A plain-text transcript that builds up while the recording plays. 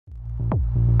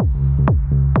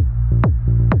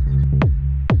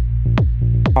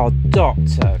Oh,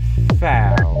 Dr.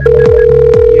 Fowl.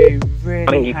 You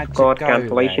really You've had to got go there,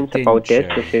 cancellations didn't about this.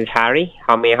 you? This is Harry.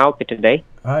 How may I help you today?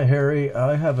 Hi, Harry.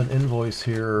 I have an invoice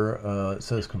here. It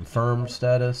says confirmed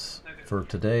status for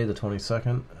today, the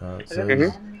 22nd. It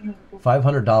says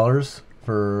 $500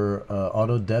 for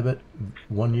auto debit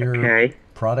 1 year Okay.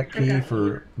 product key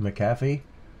for McAfee.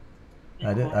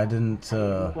 I didn't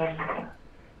order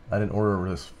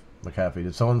this McAfee.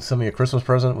 Did someone send me a Christmas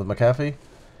present with McAfee?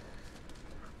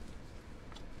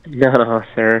 No,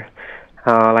 sir.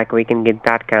 We can get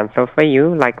that canceled for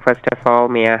you. First of all,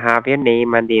 may I have your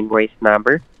name and the invoice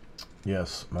number?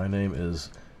 Yes, my name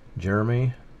is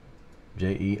Jeremy,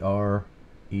 Jeremy.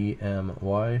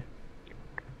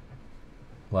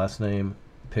 Last name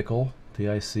Pickle,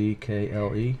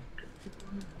 Tickle.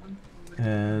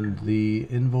 And the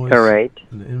invoice. All right.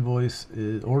 The invoice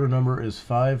is order number is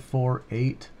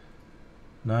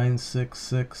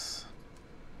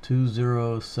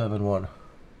 548-966-2071.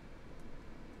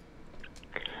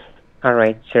 All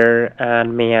right, sir.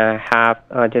 And may I have,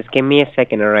 just give me a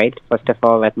second, all right? First of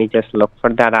all, let me just look for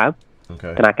that up.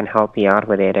 Okay. Then I can help you out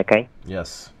with it, okay?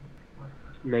 Yes.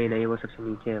 नहीं वो सबसे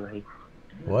नीचे है भाई.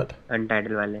 What?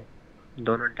 Untitled वाले.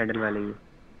 दोनों untitled वाले ही.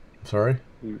 Sorry?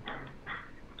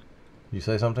 You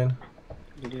say something?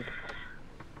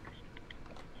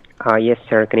 Yes,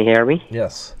 sir. Can you hear me?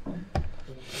 Yes.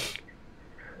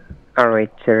 All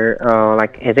right, sir.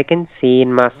 As I can see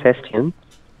in my system,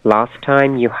 last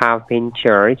time you have been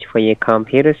charged for your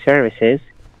computer services,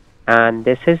 and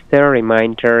this is the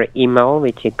reminder email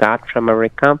which you got from our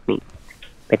company.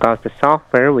 Because the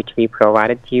software which we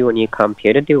provided to you on your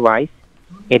computer device,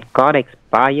 it got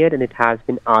expired and it has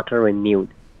been auto-renewed.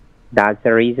 That's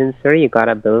the reason, sir, you got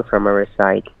a bill from our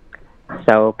side.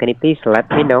 So can you please let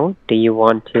me know, do you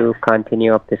want to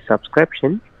continue up the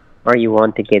subscription or you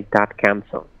want to get that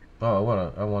canceled? Oh, I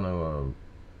want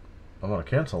to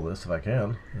cancel this if I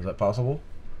can. Is that possible?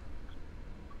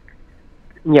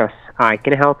 Yes, I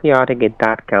can help you out to get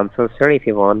that canceled, sir, if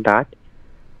you want that.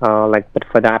 But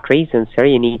for that reason, sir,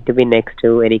 you need to be next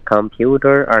to any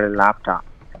computer or a laptop.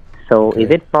 So Okay. is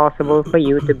it possible for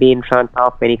you to be in front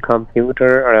of any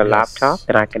computer or a Yes. laptop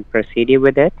that I can proceed you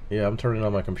with it? Yeah, I'm turning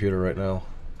on my computer right now.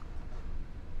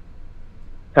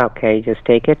 Okay, just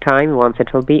take your time. Once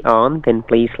it will be on, then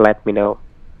please let me know.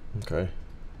 Okay.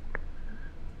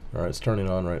 All right, it's turning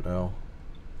on right now.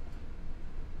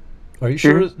 Are you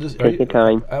sure? This, Take your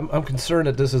time. I'm concerned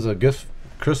that this is a gift,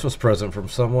 Christmas present from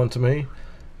someone to me.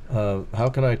 How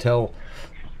can I tell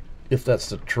if that's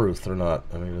the truth or not?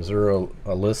 I mean, is there a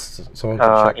list someone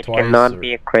can check It twice? cannot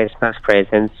be a Christmas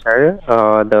present, sir.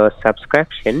 The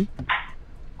subscription,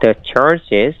 the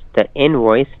charges, the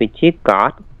invoice which you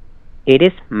got, it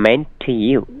is meant to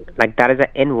you. That is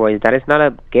an invoice. That is not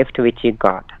a gift which you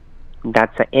got.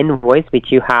 That's an invoice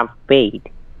which you have paid.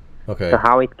 Okay. So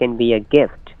how it can be a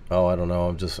gift? Oh, I don't know.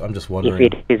 I'm just If wondering.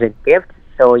 it is a gift,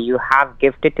 so you have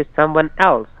gifted to someone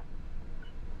else.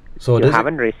 So it You is.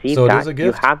 haven't received so it that. is a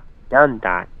You gift? have done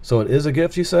that. So it is a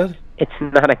gift, you said? It's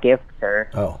not a gift, sir.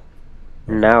 Oh.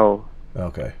 No.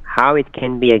 Okay. How it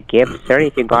can be a gift, sir,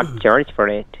 if you got charged for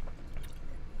it?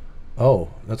 Oh,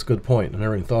 that's a good point. I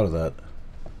never even thought of that.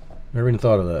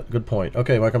 Good point.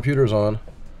 Okay, my computer's on.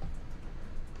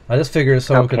 I just figured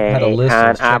someone could had a Okay, list and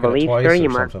and I check it believe, twice sir, or you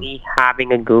must something. be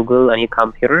having a Google on your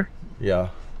computer. Yeah.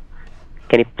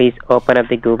 Can you please open up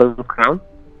the Google Chrome?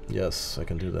 Yes, I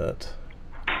can do that.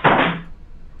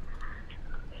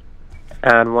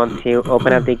 And once you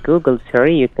open up the Google, sir,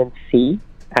 you can see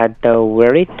at the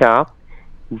very top,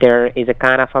 there is a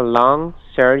kind of a long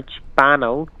search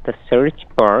panel, the search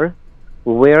bar,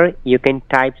 where you can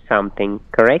type something,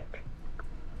 correct?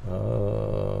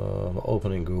 I'm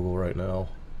opening Google right now.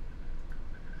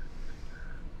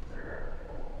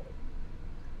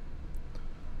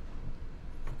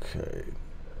 Okay.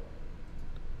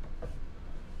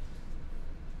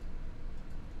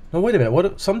 No, wait a minute.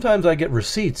 What? Sometimes I get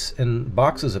receipts in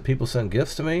boxes that people send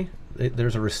gifts to me.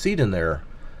 There's a receipt in there.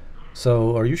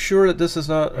 So, are you sure that this is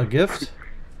not a gift?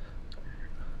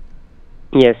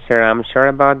 Yes, sir, I'm sure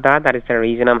about that. That is the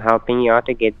reason I'm helping you out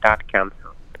to get that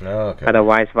canceled. Oh, okay.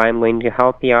 Otherwise, why I'm going to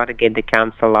help you out to get the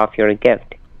cancel of your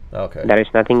gift? Okay. There is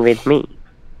nothing with me.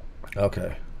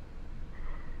 Okay.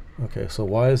 Okay, so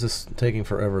why is this taking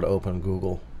forever to open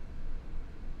Google?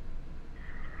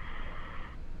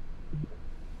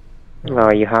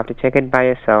 Oh, you have to check it by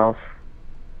yourself.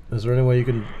 Is there any way you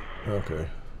can... Okay.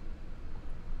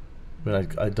 I mean,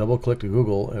 I double-clicked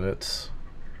Google, and it's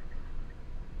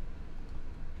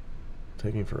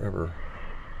taking forever.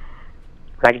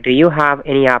 Do you have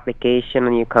any application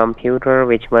on your computer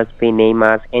which must be named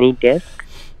as AnyDisk?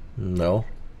 No.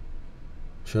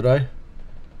 Should I?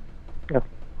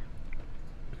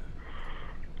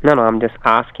 No, I'm just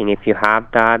asking. If you have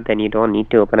that, then you don't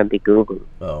need to open up the Google.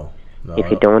 Oh, no.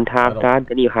 If you don't have that,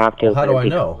 then you have to Well, open how do up I the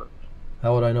know? Google.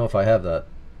 How would I know if I have that?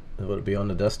 Would it be on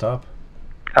the desktop?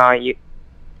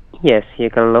 Yes, you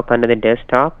can look under the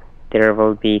desktop. There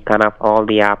will be kind of all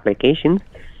the applications.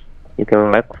 You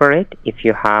can look for it if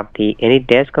you have the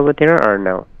AnyDesk over there or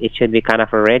no. It should be kind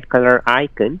of a red color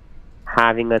icon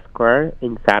having a square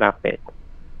inside of it.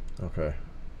 Okay.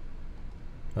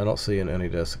 I don't see an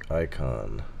AnyDesk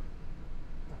icon.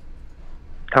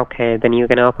 Okay, then you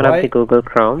can open up the Google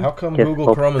Chrome. How come Just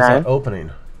Google Chrome is that. not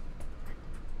opening?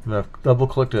 I mean, I've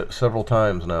double-clicked it several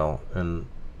times now, and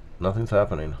nothing's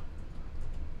happening.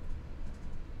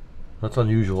 That's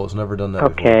unusual. It's never done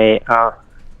that before. Okay,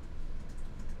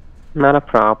 not a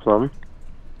problem.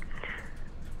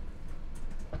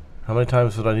 How many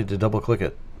times did I need to double-click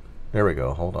it? There we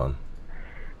go. Hold on.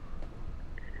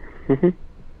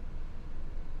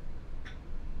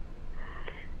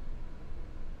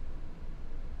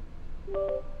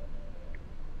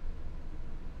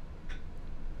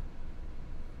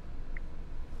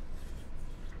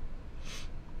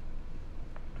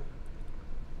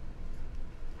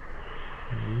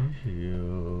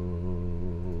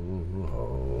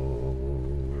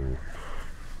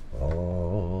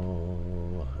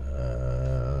 All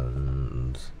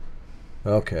hands.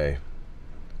 Okay.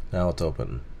 Now it's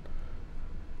open.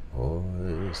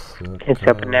 It's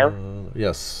open now?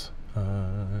 Yes.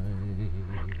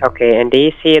 Okay, and do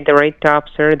you see at the right top,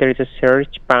 sir, there's a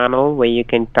search panel where you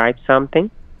can type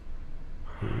something?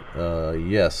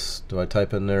 Yes. Do I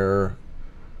type in there?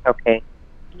 Okay.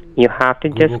 You have to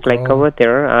Google just click Chrome? over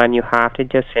there and you have to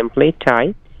just simply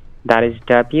type. That is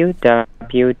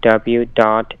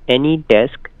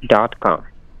www.anydesk.com.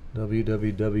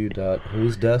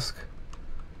 www.whose desk?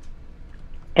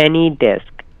 Anydesk.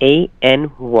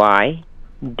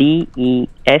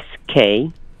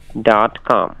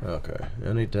 ANYDESK.com. Okay.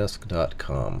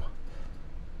 Anydesk.com.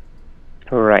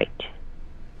 Right.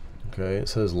 Okay. It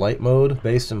says light mode,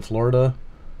 based in Florida.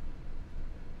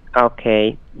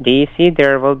 Okay. Do you see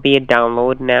there will be a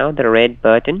download now, the red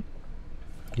button?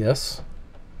 Yes.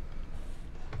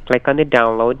 Click on the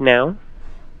download now.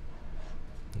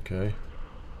 Okay.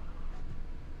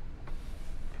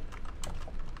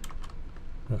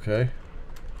 Okay.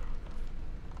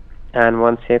 And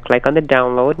once you click on the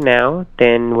download now,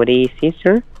 then what do you see,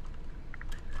 sir?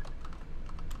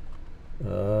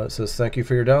 It says thank you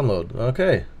for your download.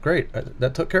 Okay, great.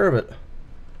 That took care of it.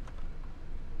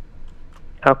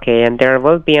 Okay, and there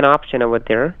will be an option over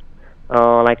there.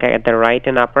 Like at the right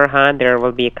and upper hand, there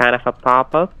will be a kind of a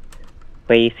pop-up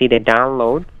where you see the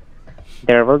download.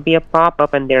 There will be a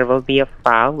pop-up and there will be a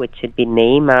file which should be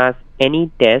named as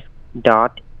anydesk.exe.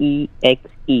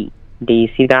 Do you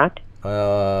see that?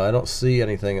 I don't see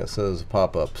anything that says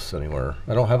pop-ups anywhere.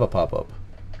 I don't have a pop-up.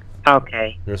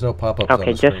 Okay. There's no pop-ups on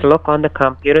Okay, the just screen. look on the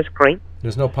computer screen.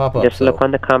 There's no pop-ups. Just look on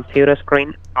the computer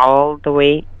screen all the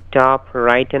way top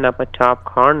right and upper top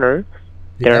corner.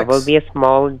 There will be a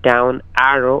small down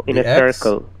arrow in a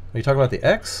circle. Are you talking about the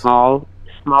X? Small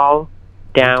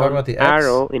down about the X?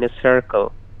 arrow in a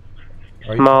circle.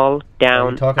 Are you Small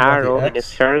down talking about the arrow in a X?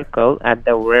 circle at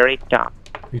the very top.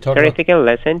 You Sir, talking if you can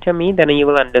listen to me, then you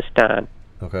will understand.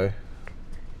 Okay.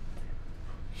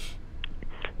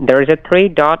 There is a 3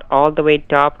 dot all the way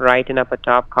top right and upper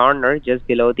top corner just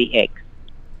below the X.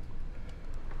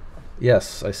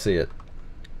 Yes, I see it.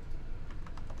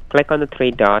 Click on the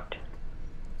 3 dot.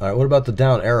 All right. What about the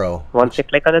down arrow? Once you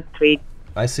click on the 3,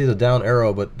 I see the down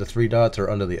arrow, but the 3 dots are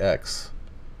under the X.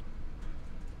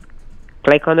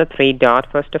 click on the 3 dot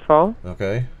first of all.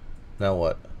 Okay. Now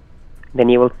what? Then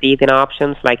you will see the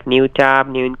options like new tab,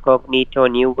 new incognito,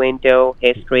 new window,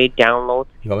 history, downloads.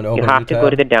 You want me to You open a new have to go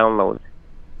to tab? the downloads.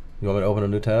 You want me to open a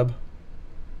new tab?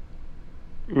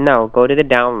 No, go to the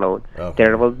downloads. Okay.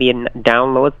 There will be a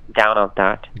downloads down of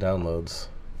that. Downloads.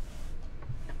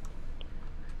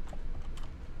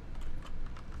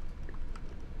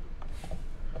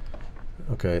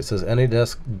 Okay, it says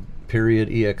AnyDesk period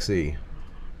exe.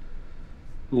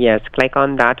 Yes, click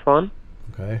on that one.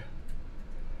 Okay.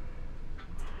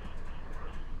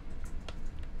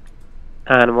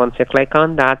 And once you click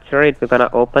on that, sir, it's going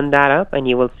to open that up and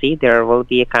you will see there will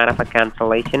be a kind of a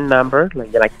cancellation number,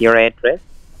 like your address.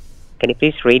 Can you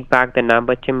please read back the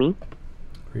number to me?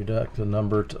 Redact the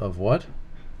number of what?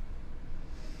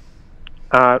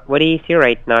 What do you see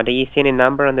right now? Do you see any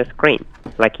number on the screen?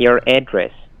 Like your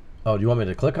address? Oh, do you want me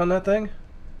to click on that thing?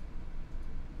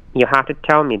 You have to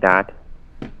tell me that.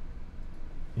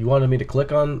 You wanted me to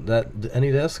click on that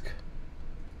AnyDesk?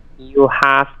 You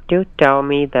have to tell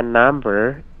me the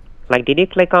number. Like, did you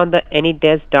click on the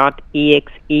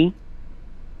anydesk.exe?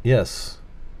 Yes.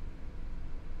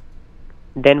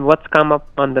 Then what's come up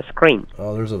on the screen?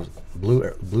 Oh, there's a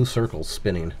blue circle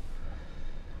spinning.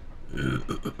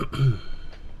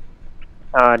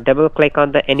 Double click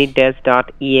on the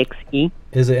anydesk.exe.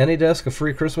 Is the AnyDesk a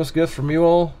free Christmas gift from you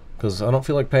all? Because I don't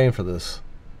feel like paying for this.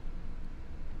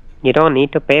 You don't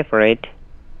need to pay for it.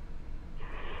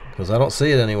 Because I don't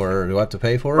see it anywhere. Do I have to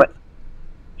pay for it? What?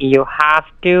 You have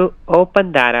to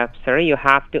open that up, sir. You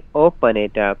have to open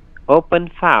it up. Open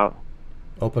file.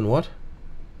 Open what?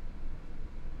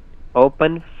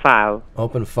 Open file.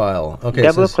 Open file. Okay.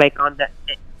 Double click on the...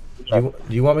 Do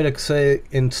you want me to say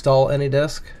install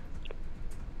AnyDesk?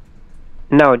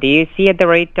 No, do you see at the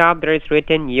right top there is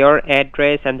written your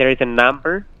address and there is a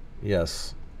number?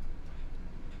 Yes.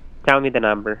 Tell me the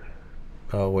number.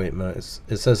 Oh, wait a minute.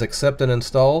 It says accept and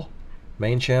install?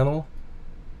 Main channel?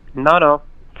 No.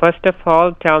 First of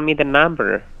all, tell me the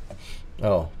number.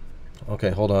 Oh.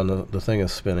 Okay, hold on. The thing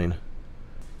is spinning.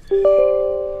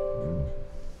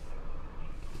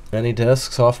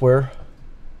 AnyDesk software?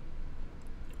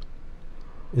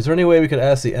 Is there any way we could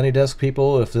ask the AnyDesk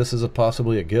people if this is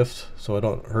possibly a gift so I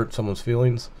don't hurt someone's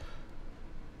feelings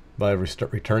by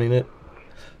returning it?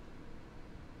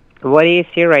 What do you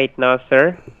see right now,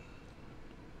 sir?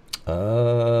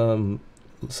 It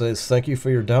says thank you for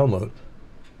your download.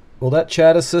 Well, that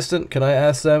chat assistant, can I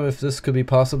ask them if this could be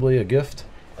possibly a gift?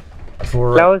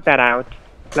 For Close that out.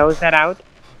 Close that out.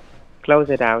 Close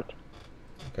it out.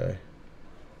 Okay.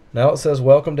 Now it says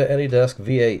welcome to AnyDesk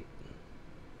V8.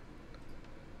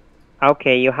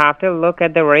 Okay, you have to look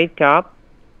at the right top.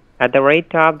 At the right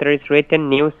top, there is written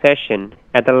new session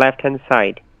at the left-hand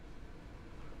side.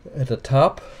 At the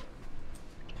top?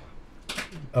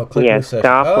 Oh, click yes, new session.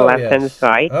 top left-hand yes.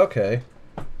 side. Okay.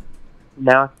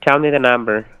 Now, tell me the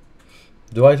number.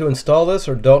 Do I have to install this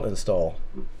or don't install?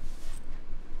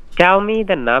 Tell me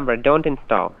the number. Don't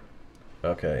install.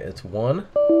 Okay, it's 1.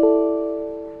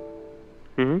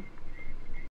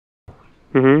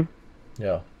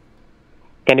 Yeah.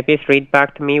 Can you please read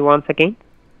back to me once again?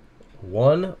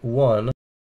 1 1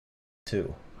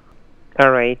 2.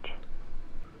 All right.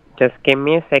 Just give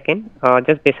me a second.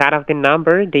 Just beside of the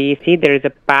number, do you see there is a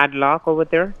padlock over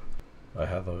there? I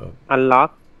have a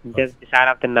lock just beside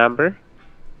of the number.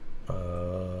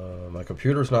 My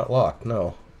computer's not locked.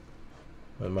 No.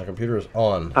 And my computer is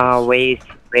on.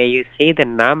 Where you see the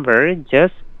number,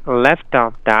 just left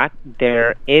of that,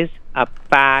 there is a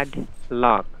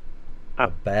padlock. A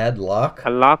bad lock? A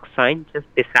lock sign just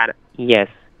beside. Yes.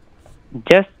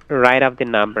 Just right of the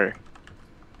number.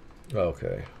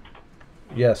 Okay.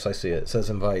 Yes, I see it. It says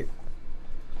invite.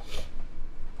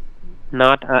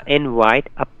 Not an invite,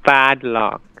 a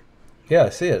padlock. Yeah, I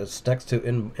see it. It's next to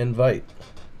invite.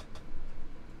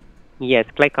 Yes,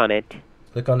 click on it.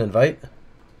 Click on invite?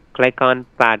 Click on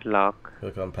padlock.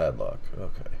 Click on padlock.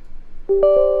 Okay.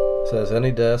 It says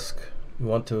AnyDesk. You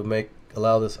want to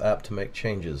allow this app to make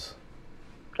changes.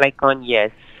 Click on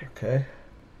yes. Okay.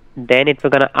 Then it's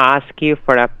going to ask you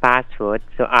for a password,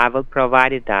 so I will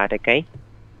provide you that, okay?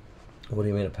 What do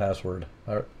you mean a password?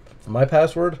 My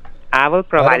password? I will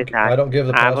provide that. I don't give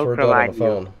the password on the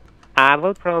phone. I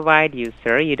will provide you,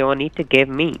 sir. You don't need to give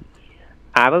me.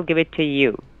 I will give it to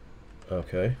you.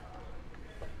 Okay.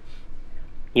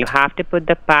 You have to put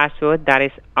the password that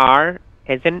is R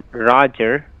as in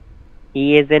Roger,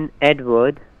 E as in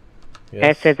Edward,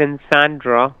 yes. S as in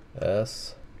Sandra,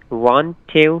 S. 1,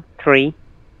 2, 3,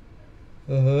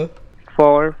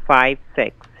 4, 5,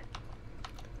 6.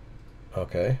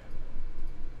 Okay.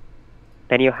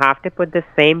 Then you have to put the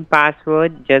same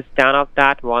password just down of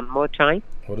that one more time.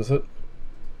 What is it?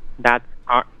 That's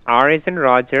R as in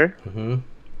Roger,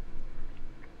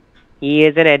 E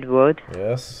as in Edward,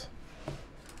 yes.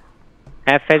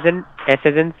 S as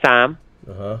in Sam,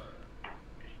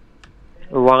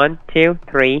 1, 2,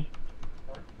 3,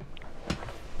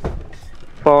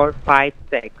 4, 5,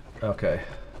 6. Okay.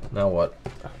 Now what?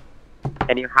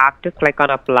 Then you have to click on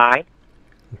apply.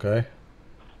 Okay.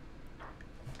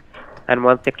 And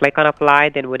once you click on apply,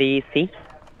 then what do you see?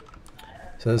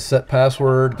 It says set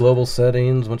password, global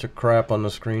settings, bunch of crap on the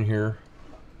screen here.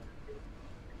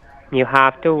 You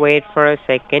have to wait for a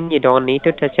second. You don't need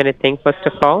to touch anything first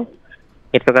of all.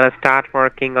 It's going to start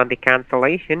working on the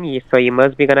cancellation, so you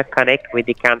must be going to connect with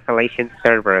the cancellation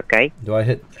server, okay? Do I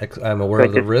hit I'm aware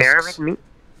of the risks? Bear with me.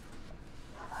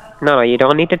 No, you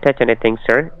don't need to touch anything,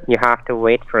 sir. You have to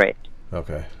wait for it.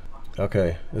 Okay.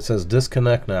 Okay. It says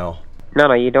disconnect now.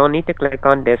 No, you don't need to click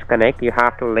on disconnect. You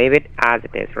have to leave it as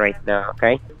it is right now,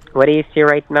 okay? What do you see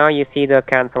right now? You see the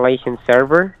cancellation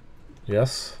server?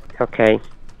 Yes. Okay.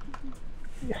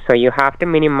 So you have to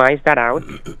minimize that out.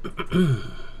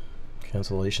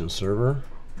 Cancellation server.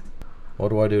 What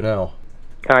do I do now?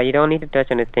 You don't need to touch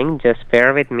anything. Just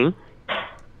bear with me.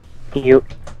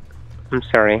 I'm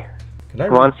sorry. Can I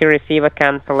Once you receive a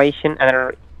cancellation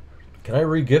and can I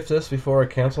re-gift this before I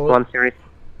cancel it?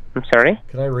 I'm sorry.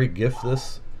 Can I re-gift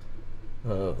this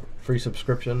free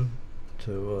subscription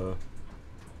to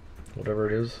whatever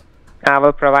it is? I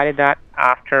will provide that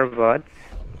afterwards.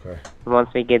 Okay. Once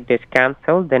we get this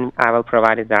cancelled, then I will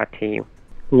provide that to you.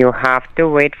 You have to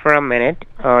wait for a minute,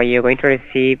 or you're going to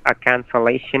receive a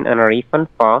cancellation and a refund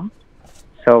form.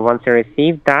 So once you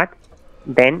receive that,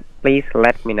 then please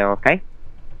let me know, okay?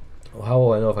 Well, how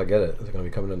will I know if I get it? Is it going to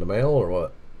be coming in the mail or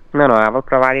what? No, I will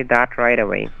provide you that right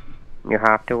away. You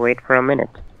have to wait for a minute.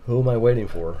 Who am I waiting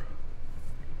for?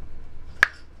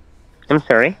 I'm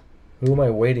sorry? Who am I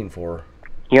waiting for?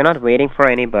 You're not waiting for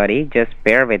anybody. Just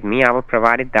bear with me. I will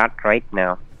provide it that right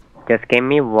now. Just give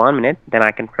me 1 minute, then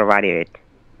I can provide you it.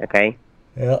 Okay?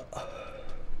 Yeah.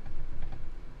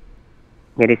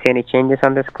 Did you see any changes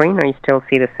on the screen, or you still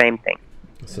see the same thing?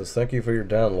 It says thank you for your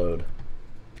download.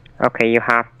 Okay, you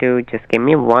have to just give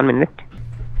me 1 minute.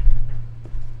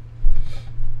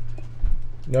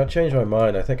 No, I changed my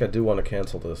mind. I think I do want to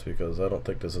cancel this because I don't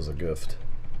think this is a gift.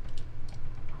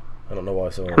 I don't know why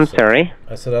someone I'm sorry?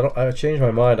 I said I changed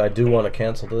my mind. I do want to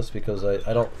cancel this because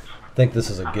I don't think this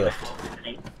is a gift.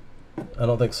 I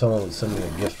don't think someone would send me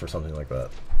a gift for something like that.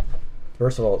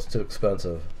 First of all, it's too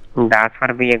expensive. That's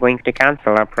what we are going to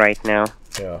cancel up right now.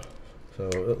 Yeah. So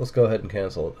let's go ahead and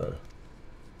cancel it then.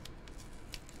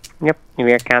 Yep,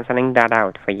 we are canceling that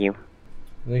out for you.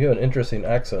 You have an interesting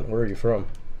accent. Where are you from?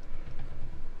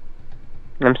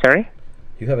 I'm sorry?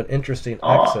 You have an interesting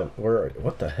accent.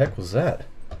 What the heck was that?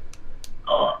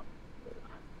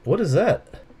 What is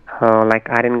that? Oh, like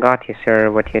I didn't got you,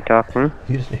 sir, what you're talking.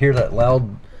 You just hear that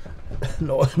loud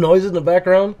noise in the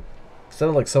background? It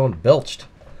sounded like someone belched.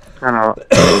 No,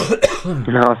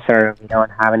 no, sir, we don't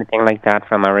have anything like that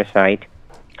from our side.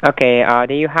 Okay,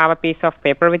 do you have a piece of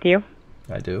paper with you?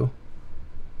 I do.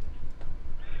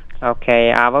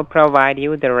 Okay, I will provide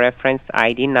you the reference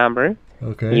ID number.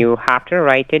 Okay. You have to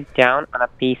write it down on a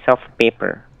piece of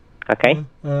paper. Okay?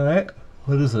 Alright.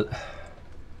 What is it?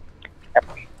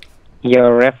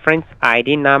 Your reference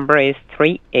ID number is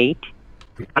 38.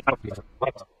 Can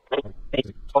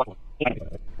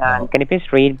you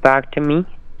please read back to me?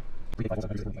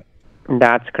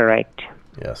 That's correct.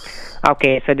 Yes.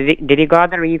 Okay, so did you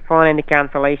got the refund and the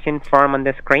cancellation form on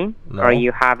the screen? No. Or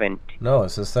you haven't? No, it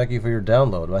says thank you for your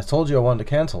download. I told you I wanted to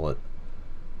cancel it.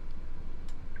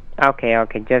 Okay,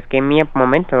 just give me a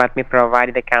moment. Let me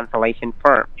provide the cancellation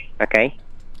form. Okay?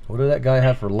 What did that guy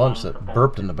have for lunch that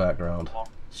burped in the background?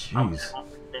 Jeez.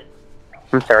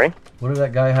 I'm sorry? What did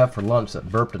that guy have for lunch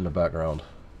that burped in the background?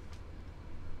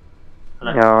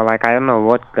 No, like I don't know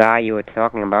what guy you were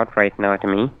talking about right now to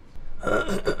me.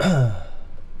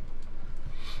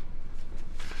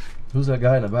 Who's that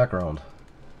guy in the background?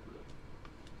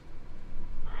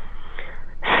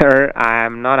 Sir,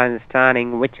 I'm not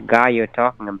understanding which guy you're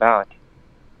talking about.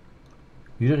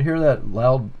 You didn't hear that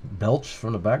loud belch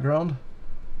from the background?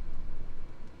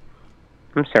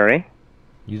 I'm sorry?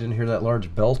 You didn't hear that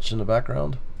large belch in the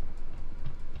background?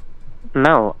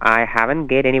 No, I haven't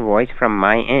get any voice from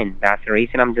my end. That's the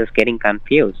reason I'm just getting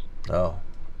confused. Oh.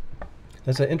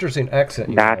 That's an interesting accent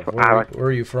you That's have. what Where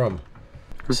are you from?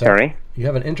 I'm sorry? You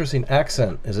have an interesting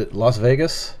accent. Is it Las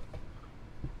Vegas?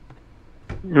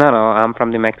 No, I'm from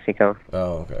New Mexico.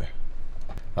 Oh, okay.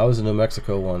 I was in New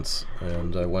Mexico once,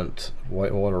 and I went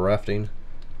whitewater rafting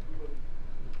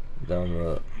down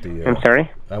the I'm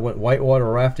sorry? I went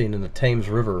whitewater rafting in the Thames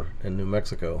River in New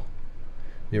Mexico.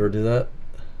 You ever do that?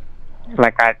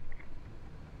 Like Huh?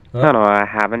 No, I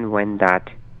haven't went that.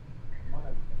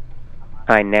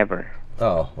 I never.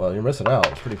 Oh, well, you're missing out.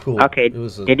 It's pretty cool. Okay, It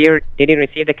was did you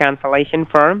receive the cancellation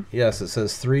form? Yes, it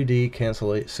says 3D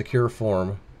cancel secure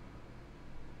form.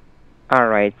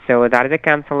 Alright, so that is a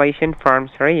cancellation form,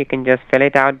 sir. You can just fill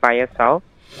it out by yourself.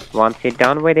 Once you're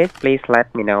done with it, please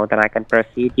let me know. Then I can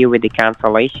proceed you with the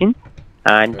cancellation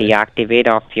and Okay. deactivate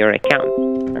off your account.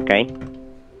 Okay?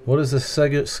 What is this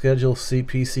schedule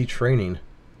CPC training?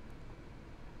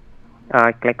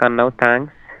 Click on no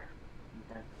thanks.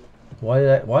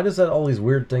 Why does that all these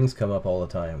weird things come up all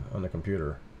the time on the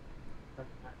computer?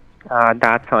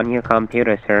 That's on your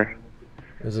computer, sir.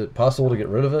 Is it possible to get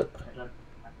rid of it?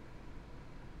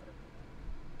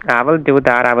 I will do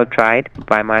that. I will try it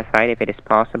by my side if it is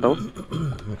possible.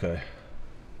 Okay.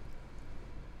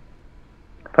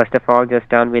 First of all, just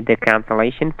done with the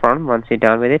cancellation form. Once you're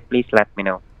done with it, please let me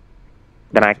know.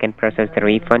 Then I can process the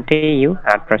refund to you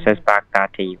and process back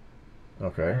that to you.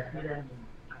 Okay.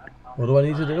 What do I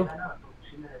need to do?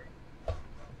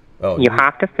 Oh, You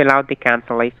have to fill out the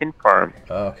cancellation form.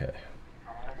 Okay.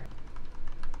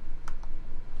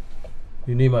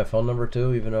 You need my phone number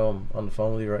too, even though I'm on the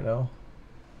phone with you right now?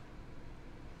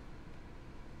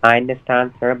 I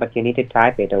understand, sir, but you need to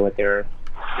type it over there.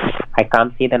 I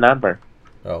can't see the number.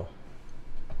 Oh.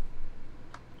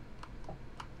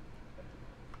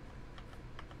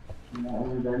 Is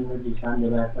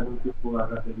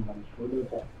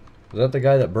that the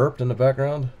guy that burped in the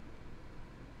background?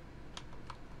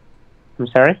 I'm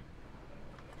sorry?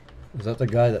 Is that the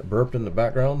guy that burped in the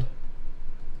background?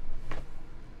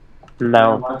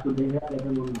 No.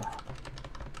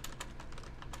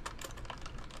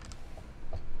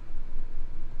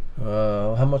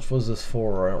 How much was this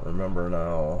for? I don't remember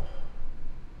now.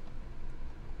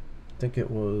 I think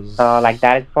it was... like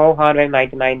that is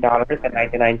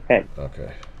 $499.99.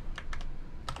 Okay.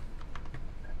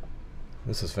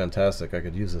 This is fantastic. I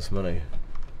could use this money.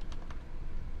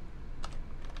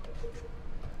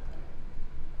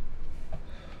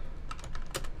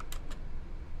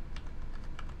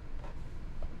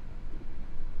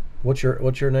 What's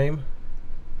your name?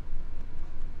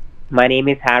 My name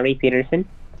is Harry Peterson.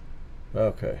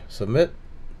 Okay. Submit.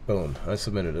 Boom. I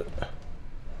submitted it.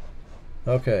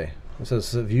 Okay. It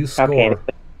says view score. Okay.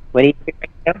 What do you see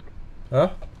right now? Huh?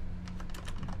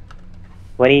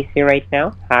 What do you see right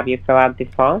now? Have you filled out the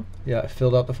form? Yeah, I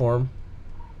filled out the form.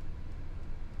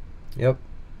 Yep.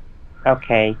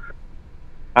 Okay.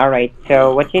 Alright,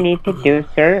 so what you need to do,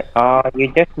 sir,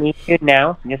 you just need to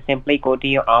now just simply go to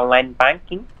your online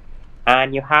banking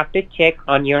and you have to check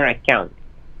on your account.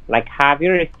 Like, have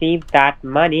you received that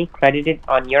money credited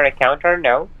on your account or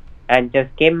no? And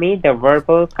just give me the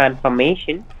verbal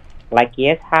confirmation. Like,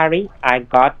 yes, Harry, I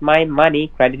got my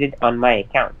money credited on my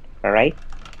account. Alright?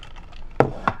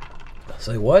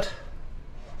 Say what?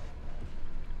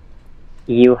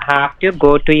 You have to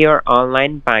go to your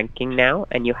online banking now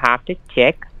and you have to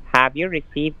check, have you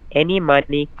received any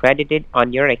money credited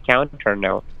on your account or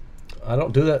no? I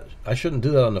don't do that. I shouldn't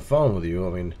do that on the phone with you.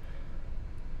 I mean,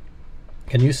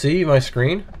 can you see my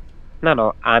screen?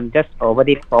 No, I'm just over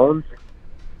the phone.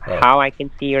 Oh. How I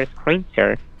can see your screen,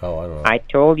 sir? Oh, I don't know. I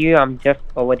told you I'm just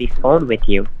over the phone with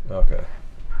you. Okay.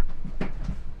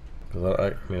 Because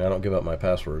I mean, I don't give out my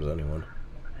passwords to anyone.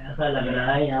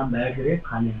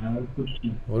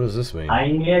 What does this mean?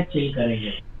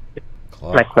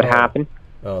 Clock. Like what happened?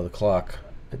 Oh, the clock.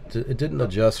 It didn't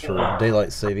adjust for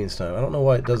daylight savings time. I don't know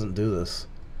why it doesn't do this.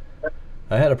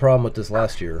 I had a problem with this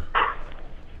last year.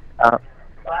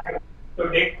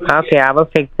 Okay, I will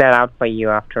fix that out for you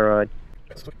afterwards.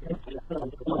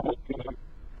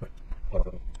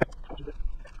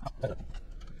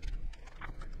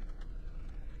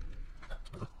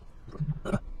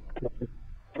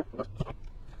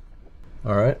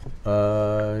 Alright,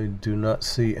 I do not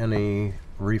see any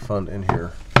refund in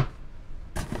here.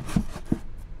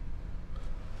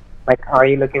 Like, are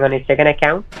you looking on your second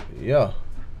account? Yeah.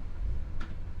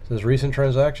 It says recent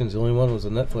transactions. The only one was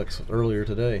the Netflix earlier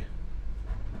today.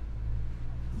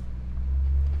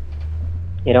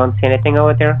 You don't see anything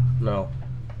over there? No.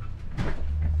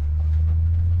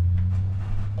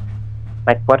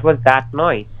 Like, what was that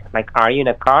noise? Like, are you in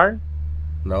a car?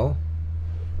 No.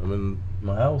 I'm in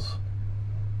my house.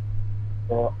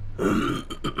 So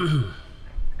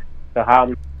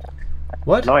how?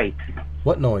 What? Noise.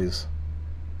 What noise?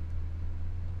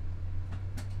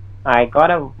 I got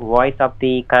a voice of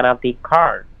the kind of the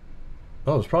car.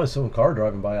 Oh, there's probably some car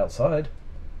driving by outside.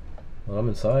 Well, I'm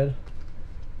inside.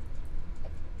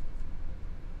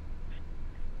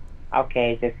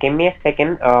 Okay, just give me a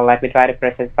second. Let me try to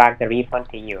process back the refund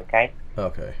to you, okay?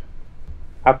 Okay.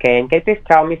 Okay, and can you please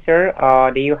tell me, sir,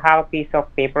 do you have a piece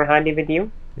of paper handy with you?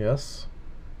 Yes.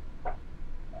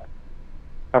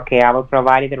 Okay, I will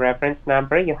provide you the reference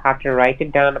number. You have to write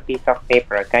it down on a piece of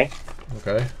paper, okay?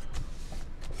 Okay.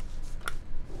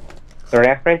 The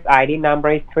reference ID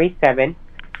number is 37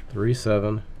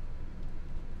 37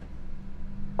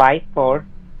 54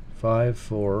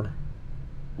 54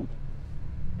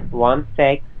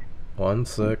 16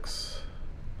 16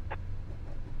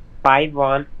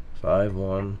 51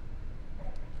 51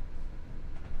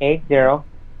 80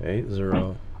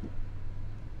 80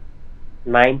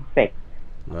 96.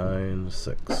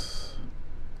 96.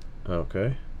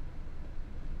 Okay.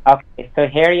 Okay, so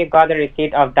here you got the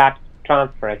receipt of that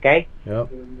transfer, okay? Yep.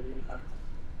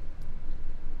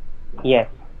 Yes.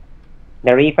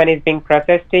 The refund is being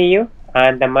processed to you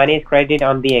and the money is credited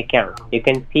on the account. You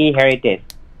can see here it is.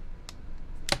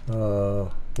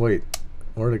 Wait.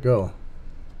 Where'd it go?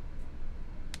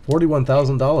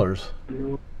 $41,000.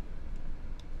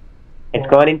 It's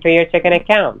going into your checking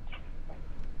account.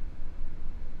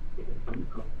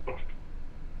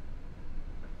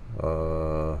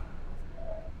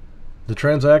 The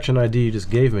transaction ID you just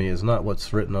gave me is not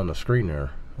what's written on the screen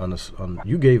there.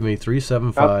 You gave me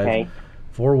 375 Okay.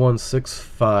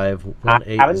 4165 I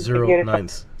haven't given you 1809.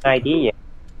 any ID yet.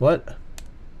 What?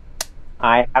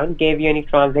 I haven't gave you any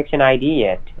transaction ID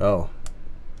yet. Oh.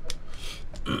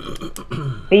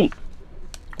 See,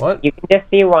 What? you can just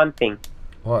see one thing.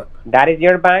 What? That is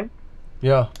your bank.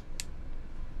 Yeah.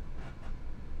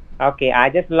 Okay, I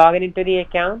just logged into the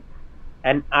account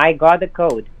and I got the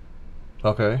code.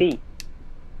 Okay. See,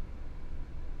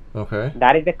 Okay.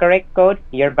 that is the correct code.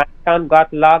 Your bank account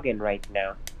got logged in right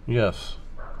now. Yes.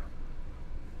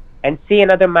 And see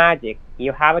another magic.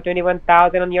 You have a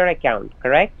 21,000 on your account,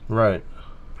 correct? Right.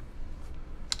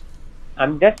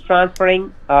 I'm just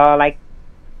transferring, like,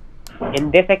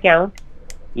 in this account,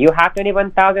 you have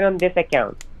 21,000 on this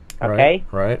account, okay?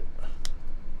 Right.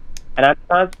 And I'm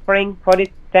transferring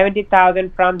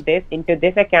 70,000 from this into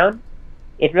this account.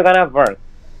 It will gonna work.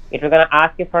 It will gonna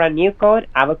ask you for a new code.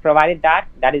 I will provide that.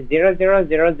 That is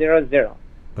 00000.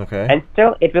 Okay. And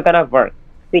still, it will gonna work.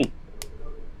 See,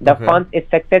 the Okay. funds is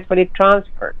successfully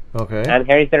transferred. Okay. And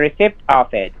here is the receipt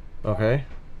of it. Okay.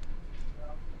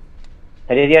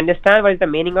 So did you understand what is the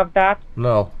meaning of that?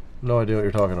 No. No idea what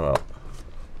you're talking about.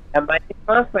 The money is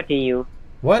transferred to you.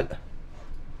 What?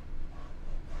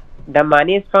 The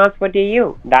money is transferred to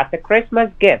you. That's a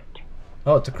Christmas gift.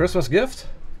 Oh, it's a Christmas gift?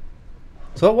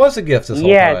 So it was a gift this whole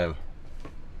Yes. time.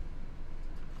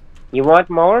 You want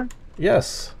more?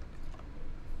 Yes.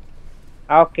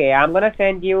 Okay, I'm gonna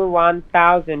send you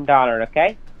 $1,000,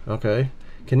 okay? Okay.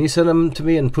 Can you send them to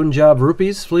me in Punjab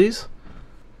rupees, please?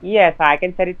 Yes, I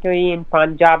can send it to you in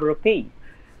Punjab rupees.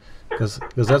 Because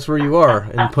that's where you are,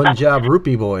 in Punjab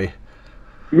rupee boy.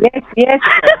 Yes, yes.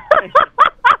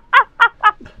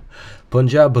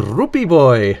 Punjab rupee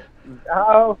boy.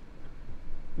 Oh,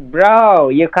 bro,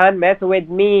 you can't mess with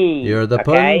me. You're the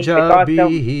okay?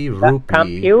 Punjabi Because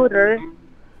the rupee.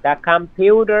 the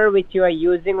computer which you are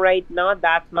using right now,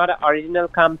 that's not an original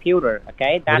computer,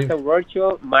 okay? That's do a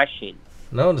virtual machine.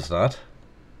 No, it's not.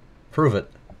 Prove it.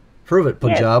 Prove it,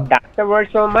 Punjab. Yes, that's a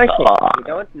virtual machine. You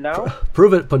don't know?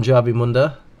 Prove it, Punjabi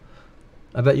Munda.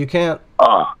 I bet you can't.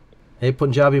 Hey,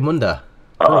 Punjabi Munda.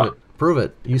 Prove it. Prove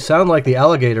it. You sound like the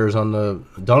alligators on the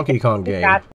Donkey Kong game.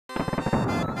 That's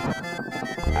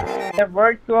a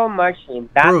virtual machine.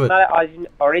 That's Prove it. not an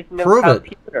original Prove it.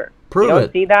 computer. Prove you don't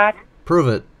it. see that? Prove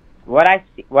it. What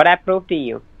I proved to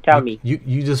you. Tell me.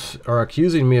 You just are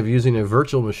accusing me of using a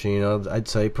virtual machine. I'd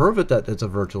say prove it that it's a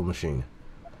virtual machine.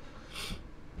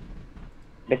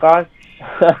 Because,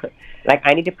 like,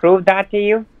 I need to prove that to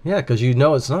you. Yeah, because you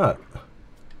know it's not.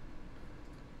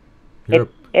 You're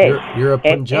It a is.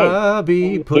 Punjabi,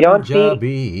 You don't see-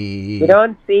 Punjabi. You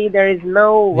don't see there is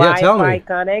no Yeah, tell Wi-Fi me.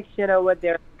 connection over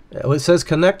there. Well, it says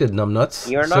connected, numbnuts.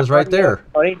 You're It not says right on your there.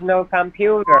 original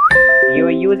computer. You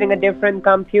are using a different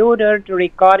computer to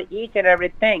record each and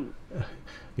everything.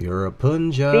 You're a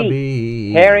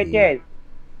Punjabi. Here it is.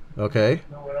 Okay.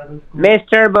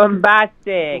 Mr.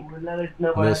 Bombastic.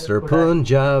 Mr.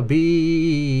 Punjabi.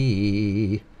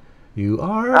 You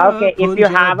are Okay, a if you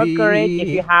have a Punjabi. courage, if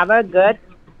you have a good,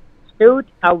 shoot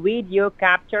a video,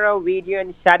 capture a video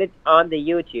and shut it on the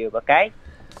YouTube, okay?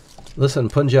 Listen,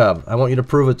 Punjab, I want you to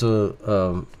prove it's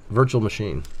a virtual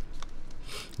machine.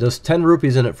 There's 10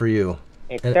 rupees in it for you.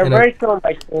 It's And- a and a- virtual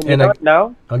machine, you and a- don't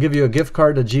know? I'll give you a gift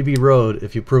card to GB Road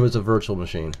if you prove it's a virtual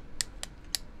machine.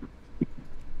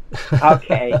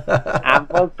 Okay, I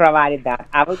will provide that.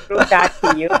 I will prove that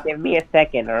to you. Give me a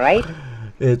second, alright?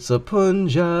 It's a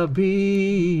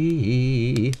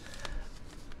Punjabi.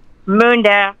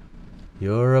 Munda.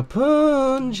 You're a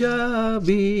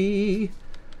Punjabi.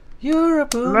 You're a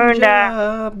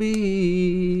Punjabi.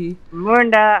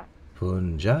 Munda.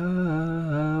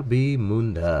 Punjabi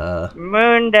Munda.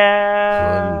 Munda.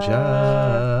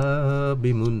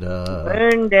 Punjabi Munda.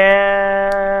 Munda.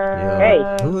 Hey,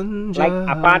 Punjabi.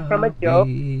 like apart from a joke,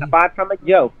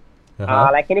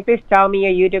 like can you please tell me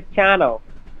your YouTube channel?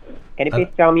 Can you please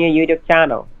tell me your YouTube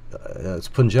channel? It's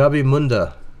Punjabi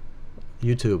Munda.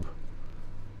 YouTube.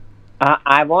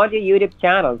 I want your YouTube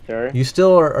channel, sir. You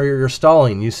still are you're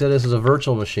stalling. You said this is a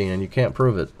virtual machine and you can't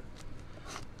prove it.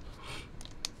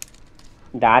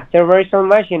 That's a virtual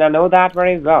machine. I know that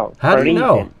very well. How do you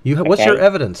know? Reason, What's your okay?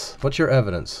 evidence? What's your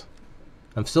evidence?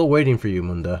 I'm still waiting for you,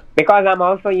 Munda. Because I'm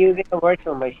also using a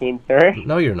virtual machine, sir.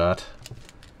 No, you're not.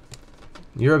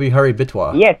 You're a Bihari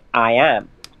Bitwa. Yes, I am.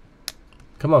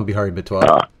 Come on, Bihari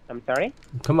Bitwa. I'm sorry?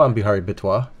 Come on, Bihari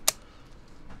Bitwa.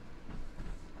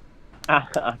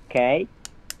 Okay.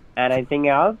 And anything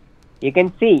else? You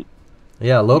can see.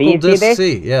 Yeah, local you see disk this?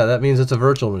 C. Yeah, that means it's a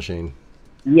virtual machine.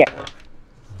 Yes.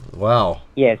 Wow.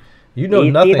 Yes. You know Do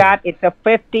you nothing. see that? It's a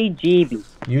 50 GB.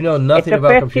 You know It's nothing a about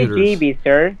 50 computers. GB,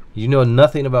 sir. You know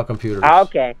nothing about computers.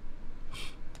 Okay.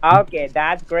 Okay,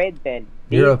 that's great then.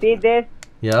 Do You're you a- see this?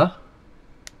 Yeah?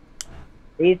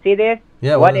 Do you see this?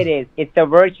 Yeah, What what is it is? It's a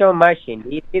virtual machine. Do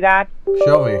you see that?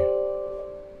 Show me.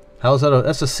 How's that?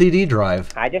 That's a CD drive.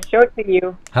 I just showed to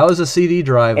you. How is a CD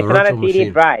drive It's a not a virtual CD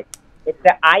machine? drive. It's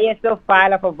the ISO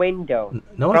file of a window.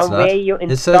 No, it's from not. where you It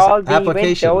says install the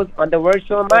application. Windows on the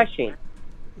virtual machine.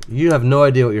 You have no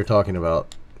idea what you're talking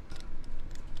about.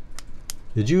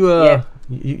 Did you? Yes.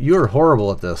 You're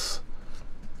horrible at this.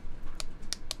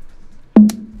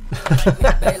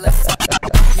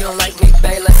 You don't like me,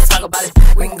 babe, let's talk about it.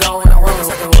 We can go in the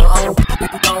room, we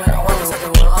can go